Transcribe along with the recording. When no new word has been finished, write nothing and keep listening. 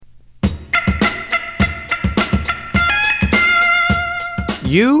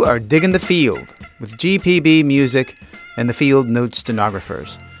You are digging the field with GPB Music and the Field Note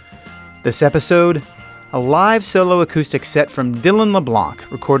Stenographers. This episode, a live solo acoustic set from Dylan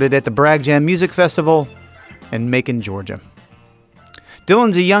LeBlanc, recorded at the Bragg Jam Music Festival in Macon, Georgia.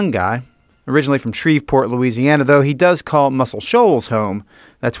 Dylan's a young guy, originally from Shreveport, Louisiana, though he does call Muscle Shoals home.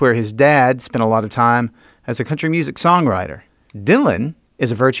 That's where his dad spent a lot of time as a country music songwriter. Dylan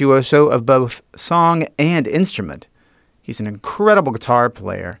is a virtuoso of both song and instrument. He's an incredible guitar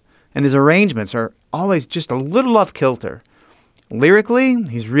player, and his arrangements are always just a little off-kilter. Lyrically,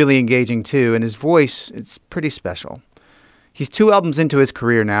 he's really engaging too, and his voice, it's pretty special. He's 2 albums into his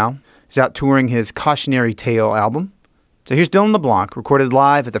career now. He's out touring his Cautionary Tale album. So here's Dylan LeBlanc, recorded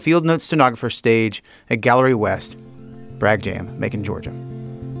live at the Field Note Stenographer stage at Gallery West, Bragg Jam, Macon, Georgia.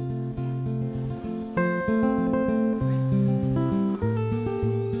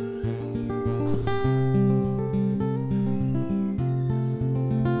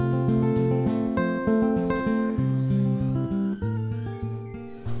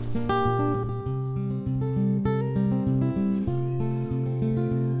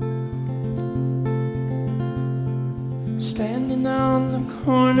 Standing on the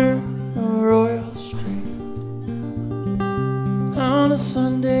corner of Royal Street on a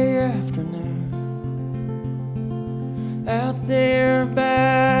Sunday afternoon, out there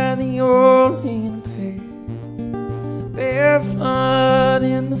by the old Hen Pig, barefoot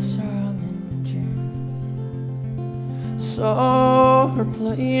in the silent June, saw her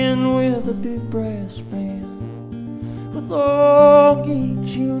playing with a big brass band with Ogie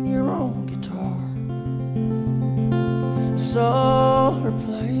Jr. on guitar. Saw her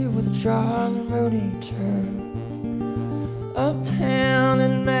play with John Moody Turr uptown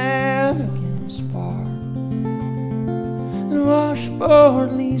in Madigan's bar. And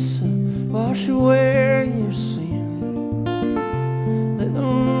washboard Lisa, wash away your sin, let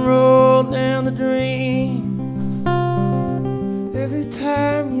them roll down the drain. Every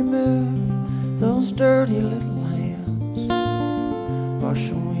time you move those dirty little hands, wash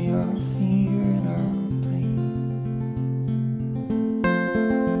away our fear and our pain.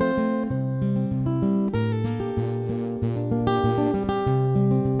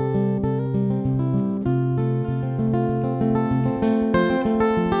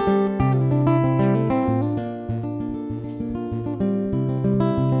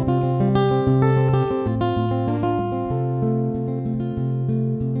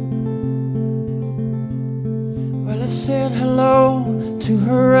 Well, I said hello to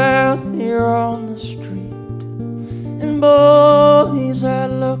her out there on the street, and boys, I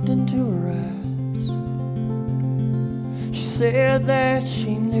looked into her eyes. She said that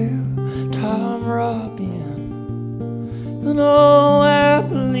she knew Tom Robin, and oh, I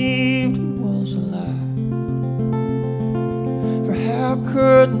believed it was a lie. For how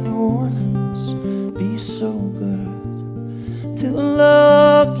could New Orleans be so good to a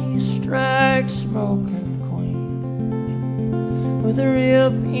lucky strike smoking with a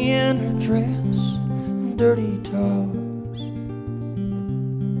rip in her dress and dirty toes,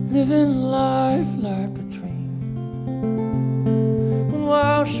 living life like a dream? And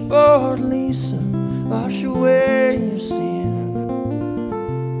washboard Lisa, wash away your sin,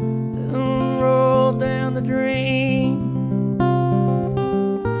 let them roll down the drain.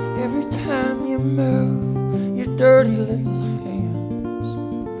 Every time you move your dirty little hands,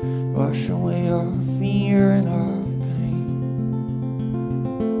 wash away our fear and our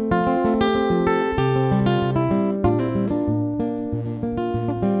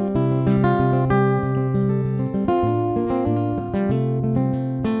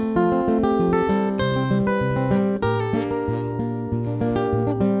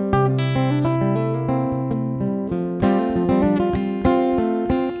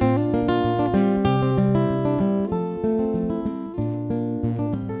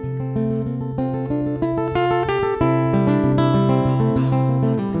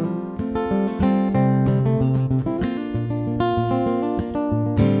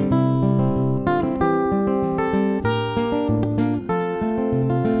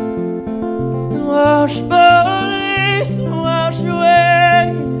washboard Lisa, wash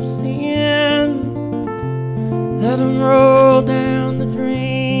away your sin, let them roll down the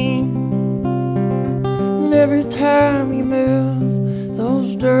drain. And every time you move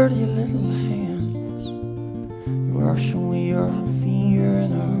those dirty little hands, you wash away our fear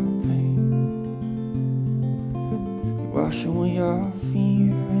and our pain. You wash away our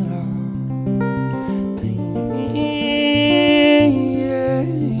fear and our pain.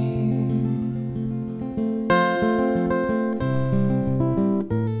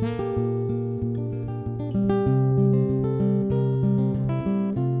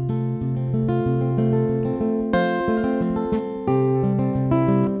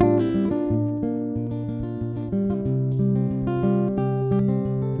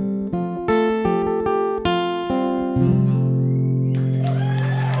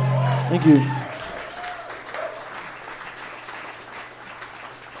 Thank you.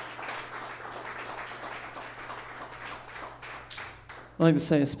 I'd like to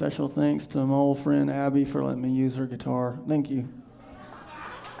say a special thanks to my old friend Abby for letting me use her guitar. Thank you.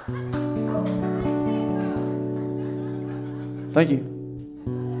 Thank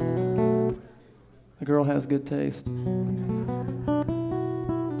you. The girl has good taste.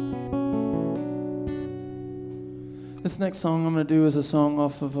 This next song I'm going to do is a song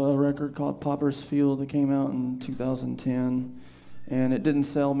off of a record called Popper's Field that came out in 2010. And it didn't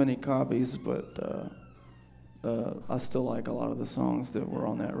sell many copies, but I still like a lot of the songs that were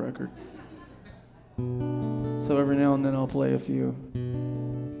on that record. So every now and then I'll play a few.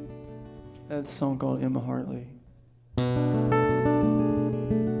 That's a song called Emma Hartley.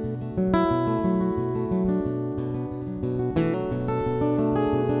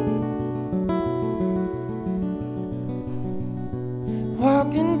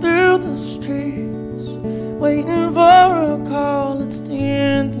 Walking through the streets, waiting for a call. It's the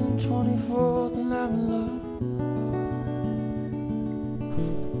end and 24th, and I'm in love.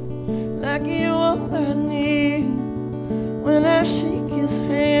 Like you all I need. When I shake his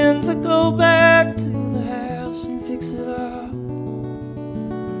hands, I go back to the house and fix it up.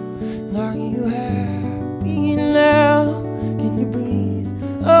 And are you happy now? Can you breathe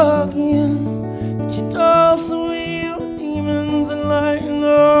again? Did you toss away your demons and lighten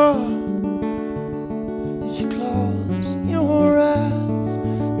up? Did you close your eyes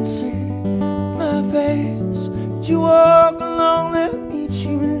and see my face? Did you walk along that beach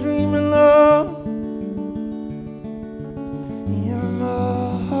you've been dreaming of? You're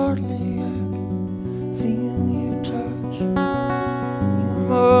more hardly I can feel your touch. You're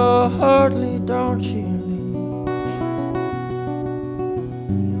more hardly, don't you leave.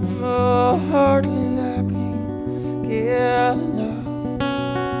 You're more hardly I can get enough.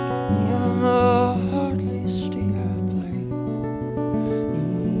 You're more hardly stay I play.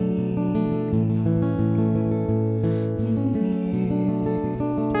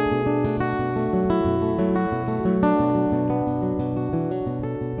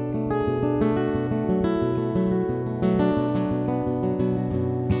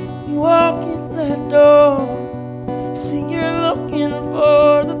 You walk in that door, see you're looking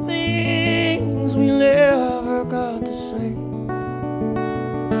for the things we never got to say.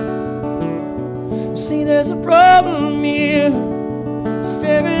 See there's a problem here,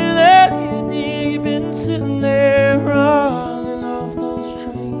 staring at you dear. You've been sitting there running off those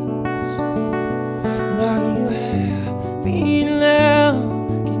trains. And are you happy now?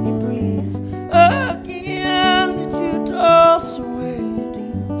 Can you breathe again? Did you toss away your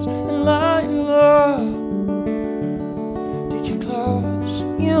demons and lighten up? Did you close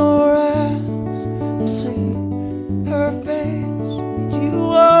your eyes and see her face? Did you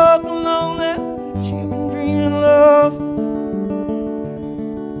walk along that beach you've been dreaming of?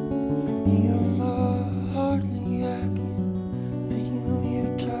 You're more hardly I can feel your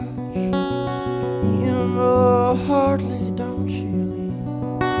touch. You're more hardly, don't you leave.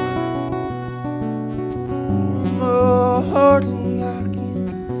 You're more hardly I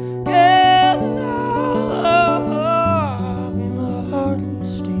can get enough. You're more hardly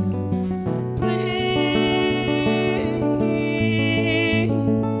still.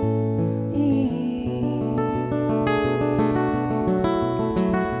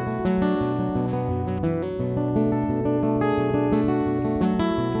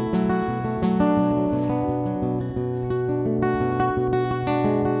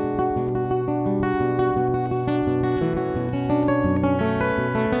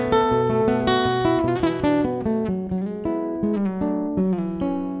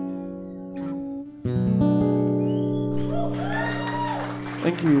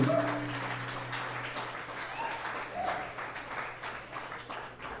 Thank you.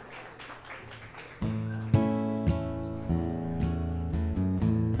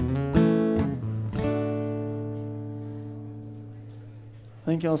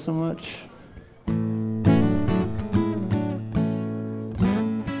 Thank y'all so much.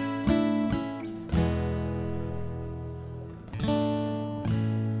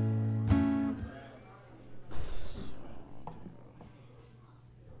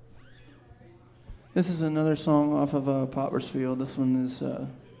 This is another song off of Popper's Field. This one's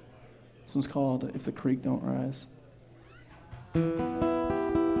called "If the Creek Don't Rise."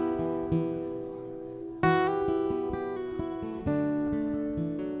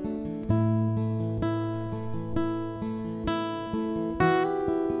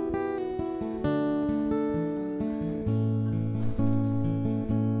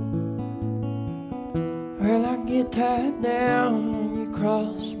 Well, I get tied down when you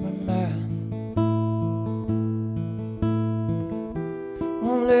cross my mind. mine.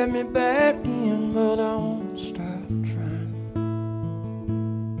 Won't let me back in, but I won't stop trying.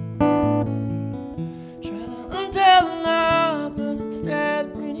 Try to untell the knot, but it's tied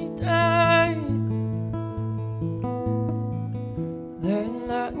pretty tight. That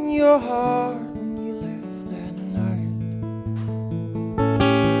knot in your heart when you left that night.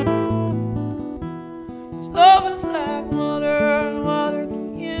 'Cause love is like water, and water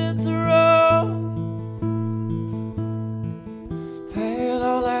gets rough. Paid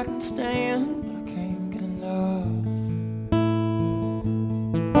all I can stand, but I can't get enough.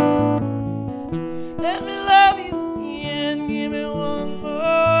 Let me love you again, give me one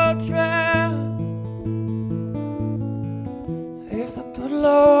more try. If the good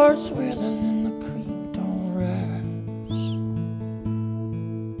Lord's willing and the creek don't rise.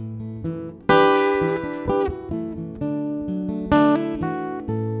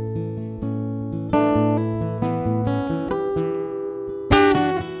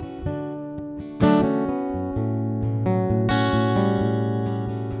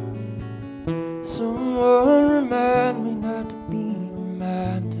 Someone remind me not to be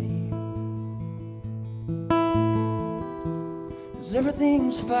reminded. 'Cause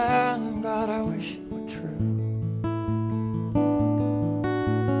everything's fine, God, I wish it were true.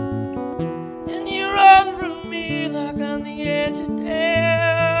 And you run from me like on the edge of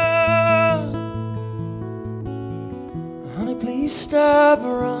death. Honey, please stop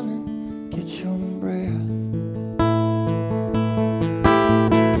running, get your breath.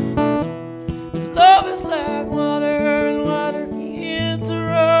 'Cause love is like water, and water gets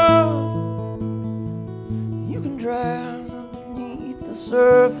rough. You can drown underneath the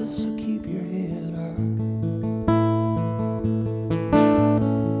surface, so keep your head up.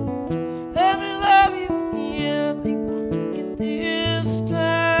 Let me love you again, I think we'll make it this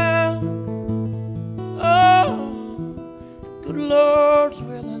time. Oh, the good Lord's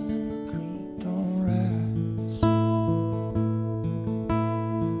willing and the creek don't rise.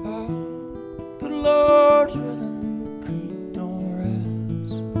 Oh, the good Lord's willing and the creek don't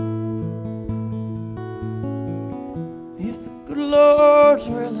rise. If the good Lord's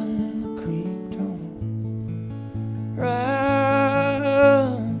willing and the creek don't rise.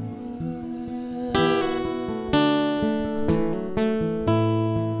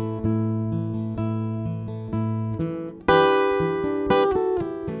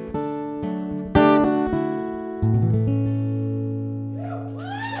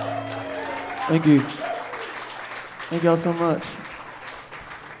 Thank you. Thank y'all so much.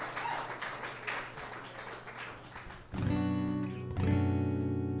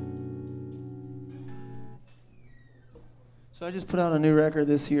 So I just put out a new record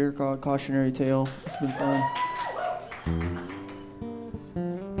this year called Cautionary Tale. It's been fun.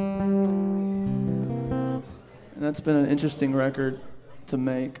 And that's been an interesting record to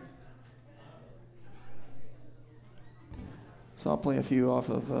make. So I'll play a few off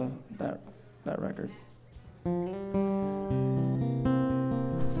of that record.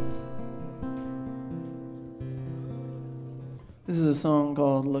 This is a song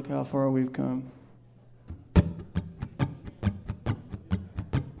called Look How Far We've Come.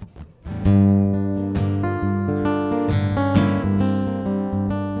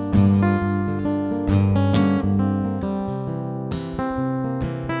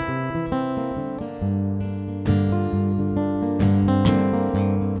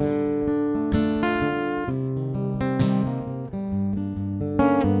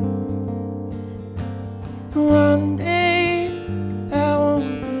 One day I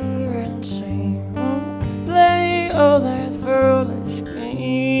won't be insane, won't play all that foolish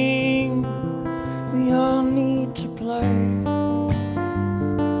game we all need to play.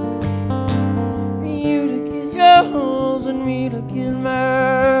 You to get yours and me to get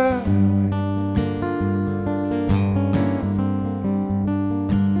mine.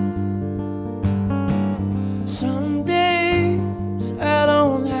 Some days I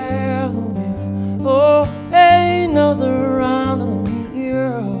don't have the will, or another round of the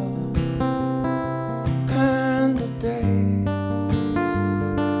meteor kind of day.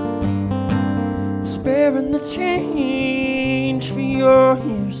 I'm sparing the change for your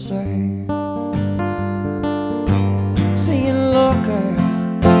hearsay. Saying, look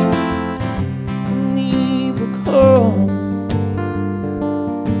out, leave a home.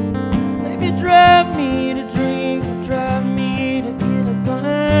 Maybe drive me to drink, drive me to get a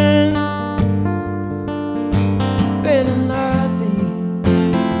gun. Better not be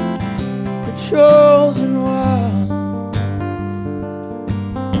the chosen one,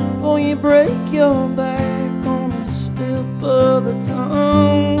 or you break your back on the slip of the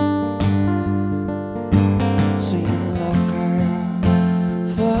tongue.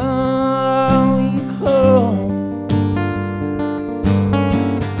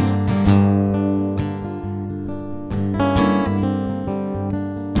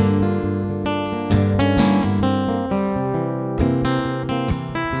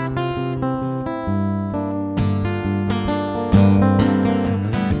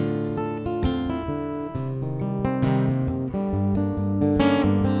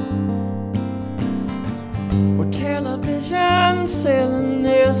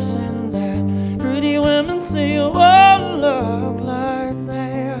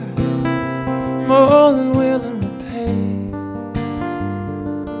 more than willing to pay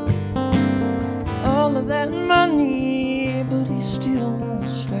all of that money, but he still won't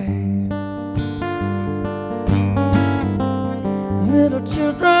stay. Little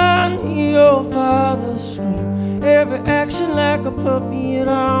children, hear your father scream, every action like a puppet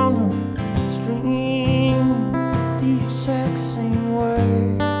on a string, the exact same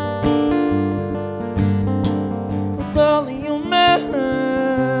way. With all of your men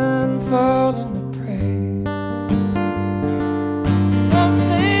falling to pray, I'm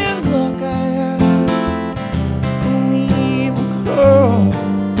saying, look, I don't even call.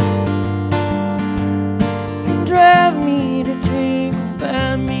 You drive me to drink,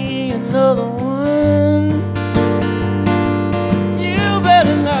 buy me another one. You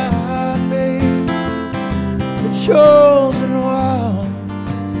better not be the chosen one.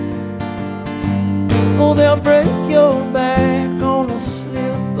 Oh, they'll break your back on the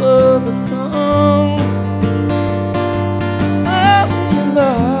slip of the tongue. I'll see you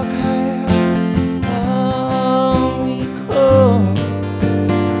look how we come.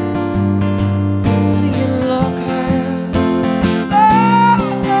 See you look how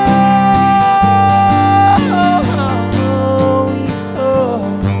we come.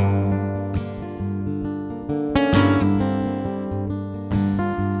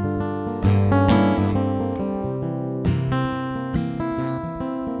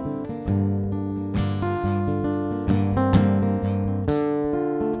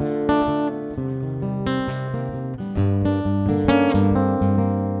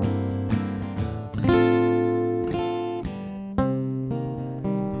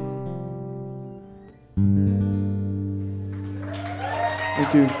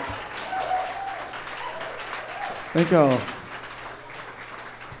 Thank you. Thank y'all.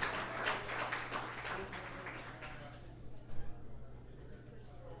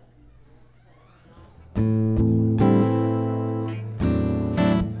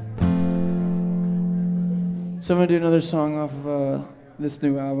 So I'm gonna do another song off of this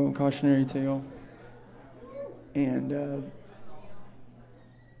new album, Cautionary Tale, and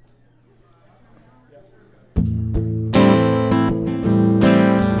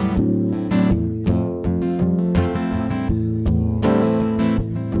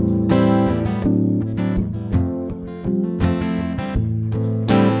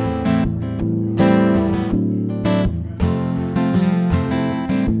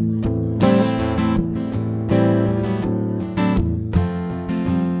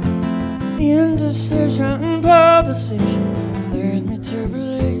indecision, poor decision led me to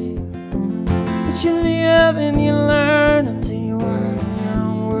believe that you live and you learn until you are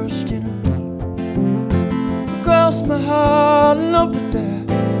your worst enemy. Across my heart and up to death,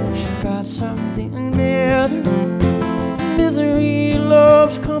 she got something better. Misery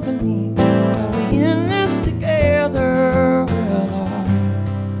loves company. Are we in this together? Well,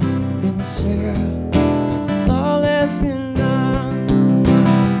 I've been said, all has been done.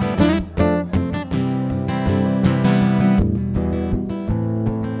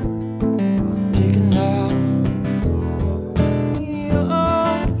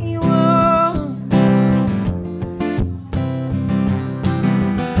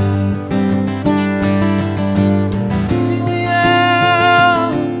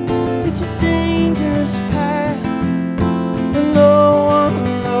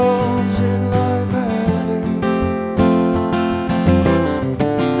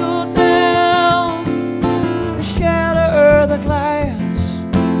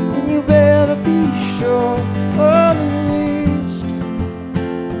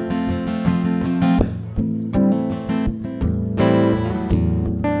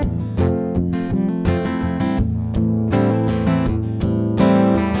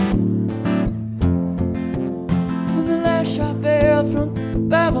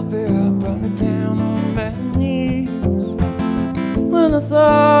 When I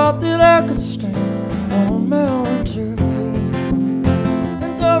thought that I could stand on my own 2 feet,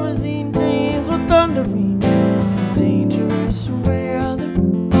 and Thorazine dreams were thundering, dangerous weather.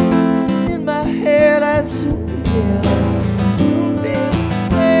 In my head I'd soon be together, soon be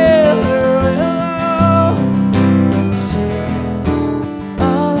together. Well, said,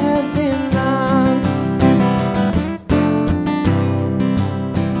 all has been done.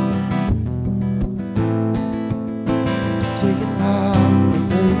 Take it out.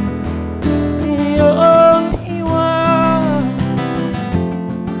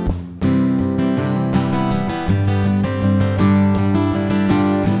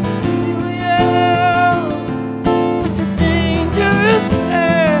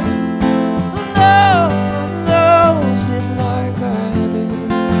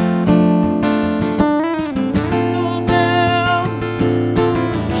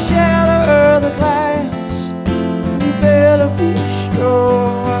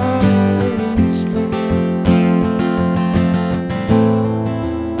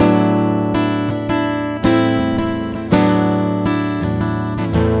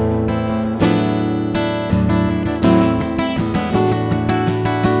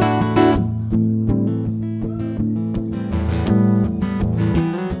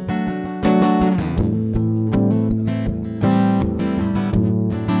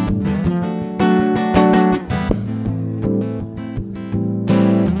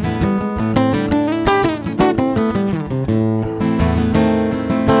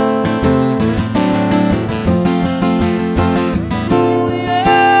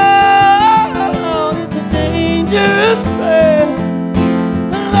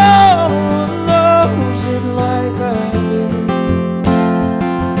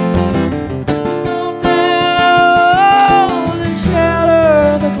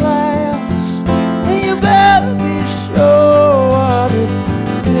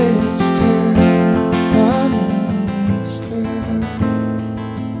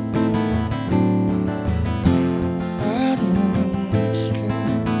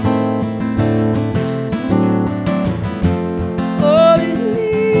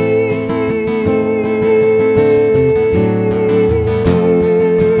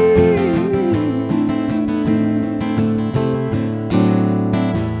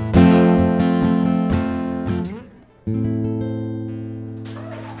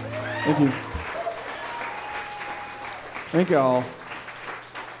 y'all.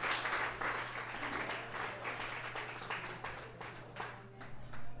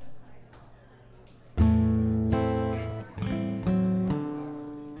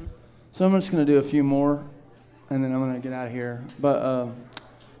 So I'm just going to do a few more, and then I'm going to get out of here. But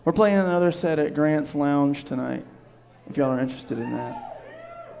we're playing another set at Grant's Lounge tonight, if y'all are interested in that.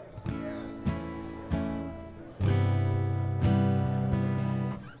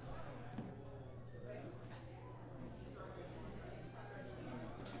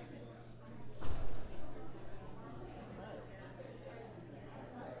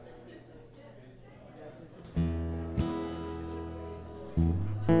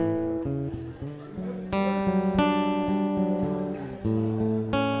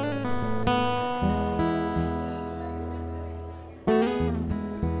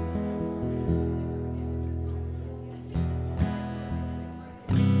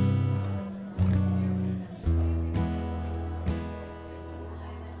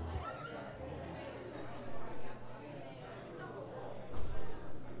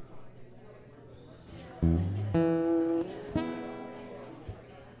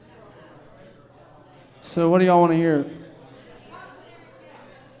 So what do y'all want to hear?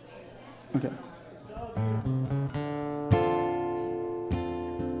 Okay.